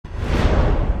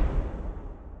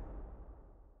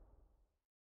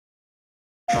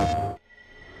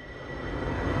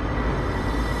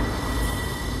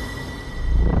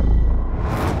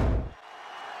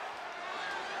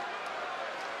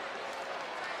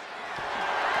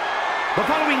The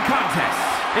following contest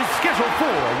is scheduled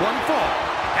for one fall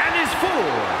and is for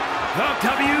the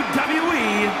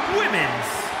WWE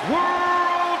Women's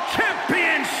World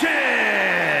Championship.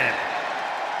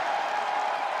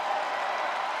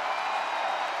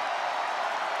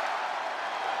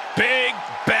 Big,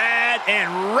 bad,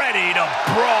 and ready to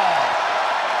brawl.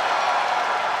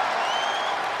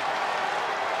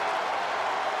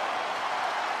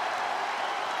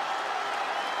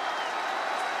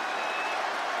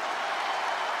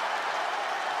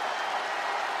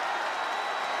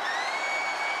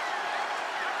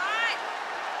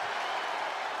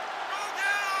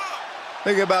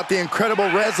 Think about the incredible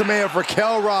resume of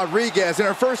Raquel Rodriguez. In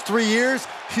her first 3 years,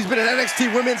 she's been an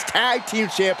NXT Women's Tag Team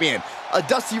Champion, a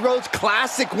Dusty Rhodes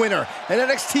Classic winner, an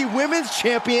NXT Women's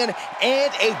Champion,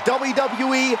 and a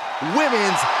WWE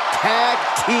Women's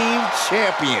Tag Team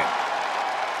Champion.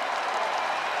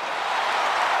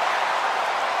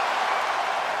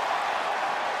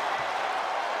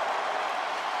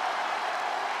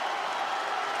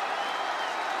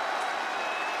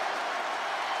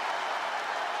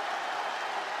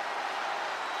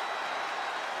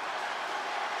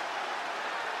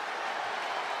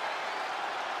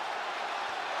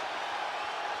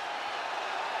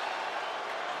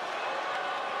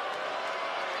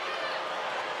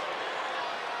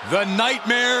 The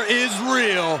nightmare is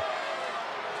real.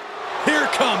 Here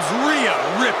comes Rhea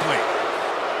Ripley.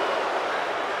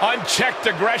 Unchecked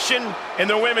aggression in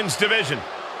the women's division.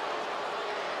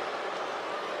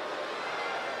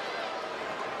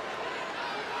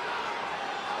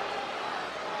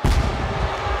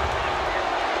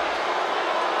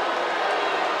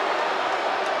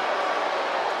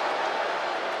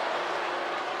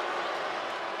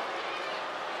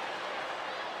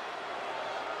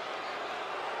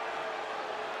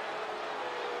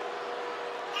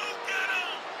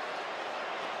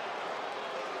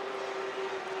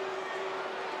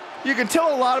 You can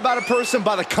tell a lot about a person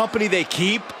by the company they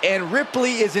keep, and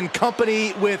Ripley is in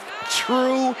company with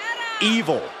true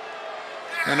evil.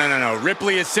 No.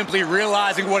 Ripley is simply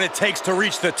realizing what it takes to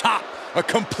reach the top. A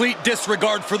complete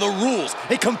disregard for the rules.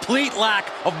 A complete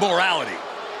lack of morality.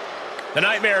 The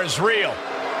nightmare is real.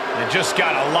 It just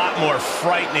got a lot more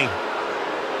frightening.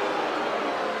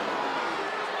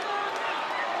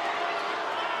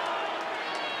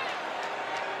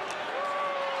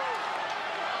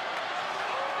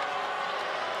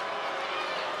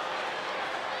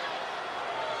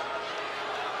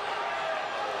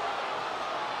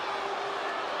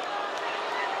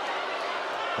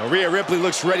 Rhea Ripley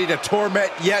looks ready to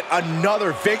torment yet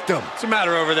another victim. What's the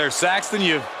matter over there, Saxton?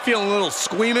 You feeling a little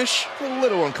squeamish? A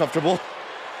little uncomfortable.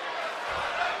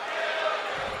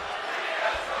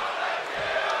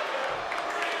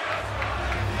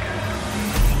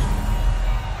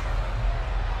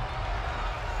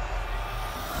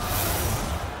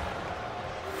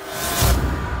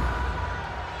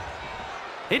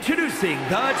 Introducing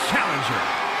the challenger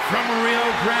from Rio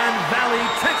Grande Valley,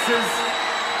 Texas,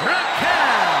 Raquel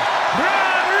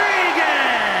Rodriguez.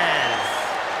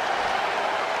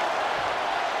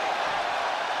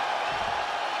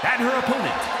 And her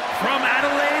opponent from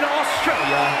Adelaide,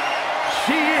 Australia,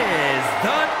 she is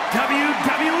the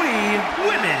WWE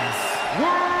Women's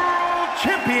World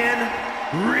Champion,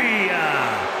 Rhea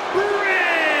Ripley.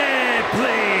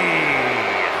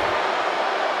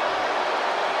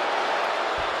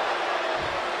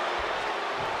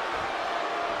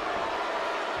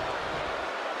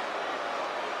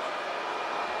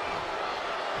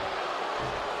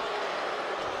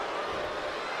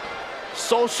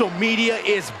 Social media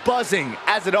is buzzing,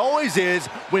 as it always is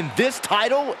when this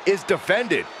title is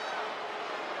defended.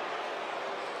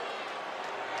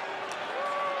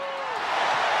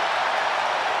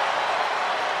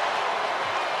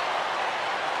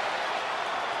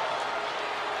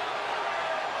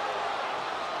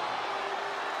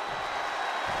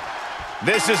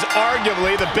 This is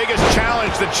arguably the biggest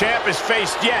challenge the champ has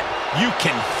faced yet. You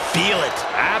can feel it.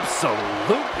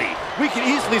 Absolutely. We can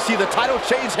easily see the title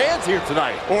change hands here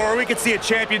tonight. Or we could see a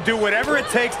champion do whatever it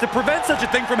takes to prevent such a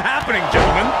thing from happening,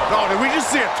 gentlemen. Oh, did we just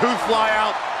see a tooth fly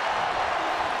out?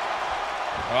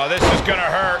 Oh, this is gonna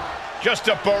hurt. Just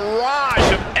a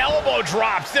barrage of elbow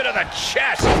drops into the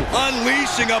chest.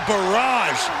 Unleashing a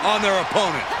barrage on their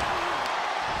opponent.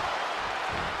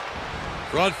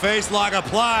 Front face lock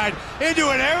applied into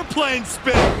an airplane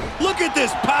spin. Look at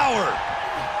this power.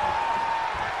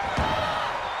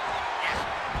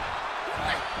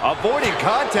 Avoiding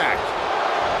contact.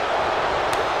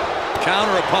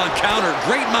 Counter upon counter.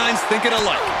 Great minds thinking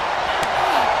alike.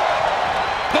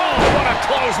 Oh, what a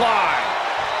clothesline.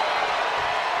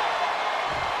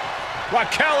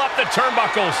 Raquel up the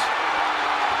turnbuckles.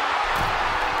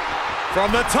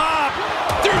 From the top,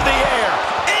 through the air,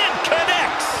 and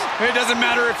connects. It doesn't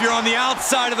matter if you're on the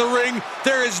outside of the ring,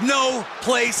 there is no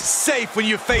place safe when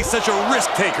you face such a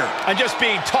risk taker. And just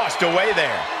being tossed away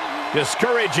there.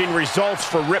 Discouraging results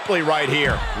for Ripley right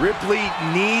here. Ripley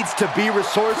needs to be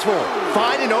resourceful.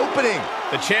 Find an opening.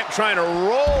 The champ trying to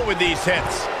roll with these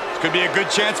hits. This could be a good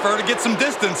chance for her to get some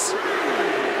distance.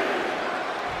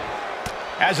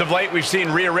 As of late, we've seen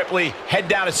Rhea Ripley head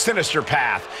down a sinister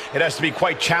path. It has to be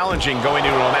quite challenging going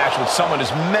into a match with someone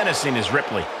as menacing as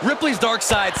Ripley. Ripley's dark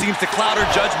side seems to cloud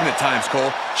her judgment at times,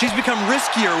 Cole. She's become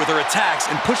riskier with her attacks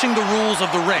and pushing the rules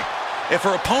of the ring. If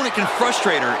her opponent can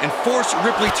frustrate her and force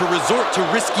Ripley to resort to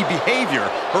risky behavior,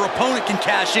 her opponent can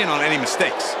cash in on any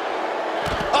mistakes.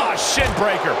 Ah, shin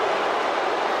breaker.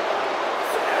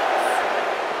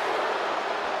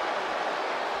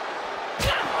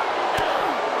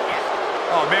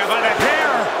 Oh, man, by the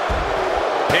hair.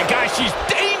 And guys, she's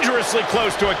dangerously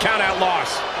close to a count-out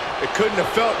loss. It couldn't have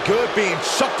felt good being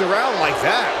shucked around like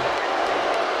that.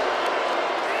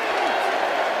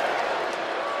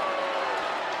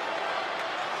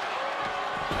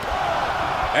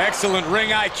 Excellent ring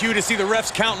IQ to see the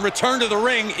refs count and return to the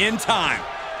ring in time.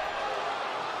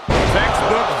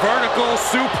 Textbook vertical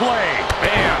suplex.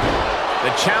 Bam.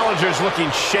 The challenger's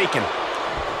looking shaken.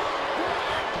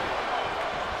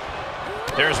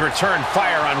 There's return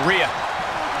fire on Rhea.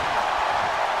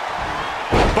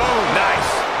 Boom, nice.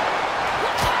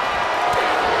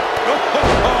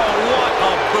 Oh, what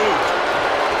a boot.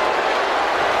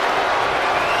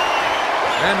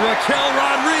 And Raquel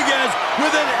Rodriguez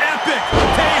with an epic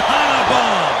Tejana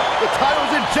bomb. The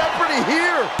title's in jeopardy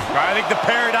here. I think the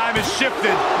paradigm has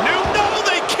shifted. No,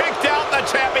 they kicked out. The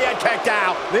champion kicked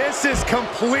out. This is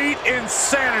complete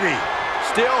insanity.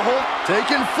 Still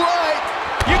taking flight.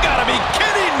 You gotta be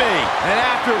kidding me. And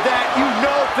after that, you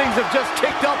know things have just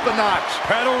kicked up a notch.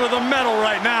 Pedal to the metal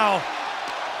right now.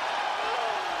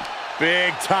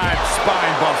 Big time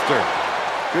spine buster.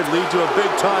 Could lead to a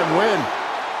big time win.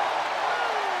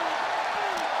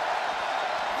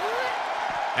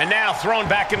 And now thrown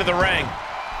back into the ring.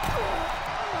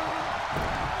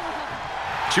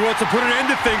 She wants to put an end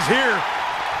to things here.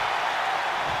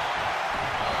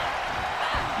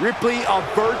 Ripley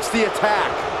averts the attack.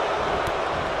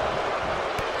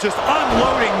 Just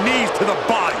unloading knees to the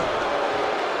body.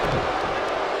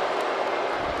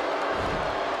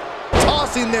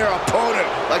 Tossing their opponent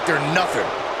like they're nothing.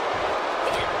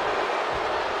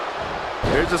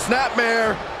 Here's a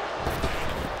snapmare.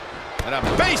 And a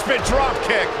basement drop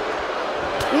kick.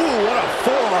 Ooh, what a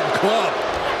forearm club.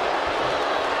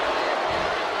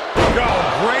 Oh,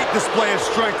 great display of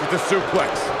strength with the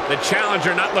suplex. The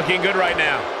challenger not looking good right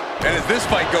now. And as this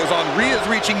fight goes on, Rhea's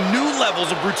reaching new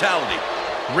levels of brutality.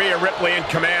 Rhea Ripley in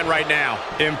command right now.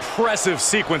 Impressive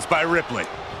sequence by Ripley.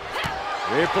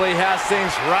 Ripley has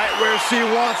things right where she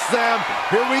wants them.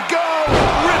 Here we go.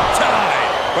 Riptide.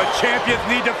 But champions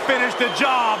need to finish the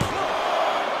job.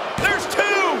 There's two.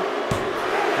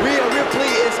 Rhea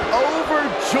Ripley is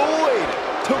overjoyed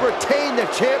to retain the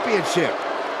championship.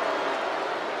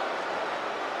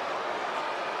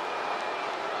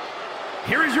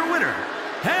 Here is your winner,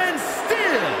 and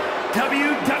still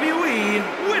WWE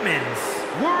Women's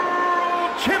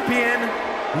World Champion,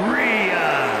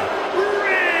 Rhea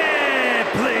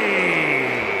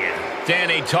Ripley.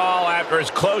 Standing tall after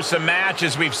as close a match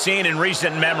as we've seen in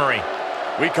recent memory.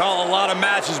 We call a lot of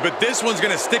matches, but this one's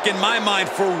going to stick in my mind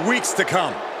for weeks to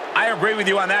come. I agree with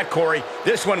you on that, Corey.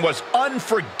 This one was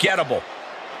unforgettable.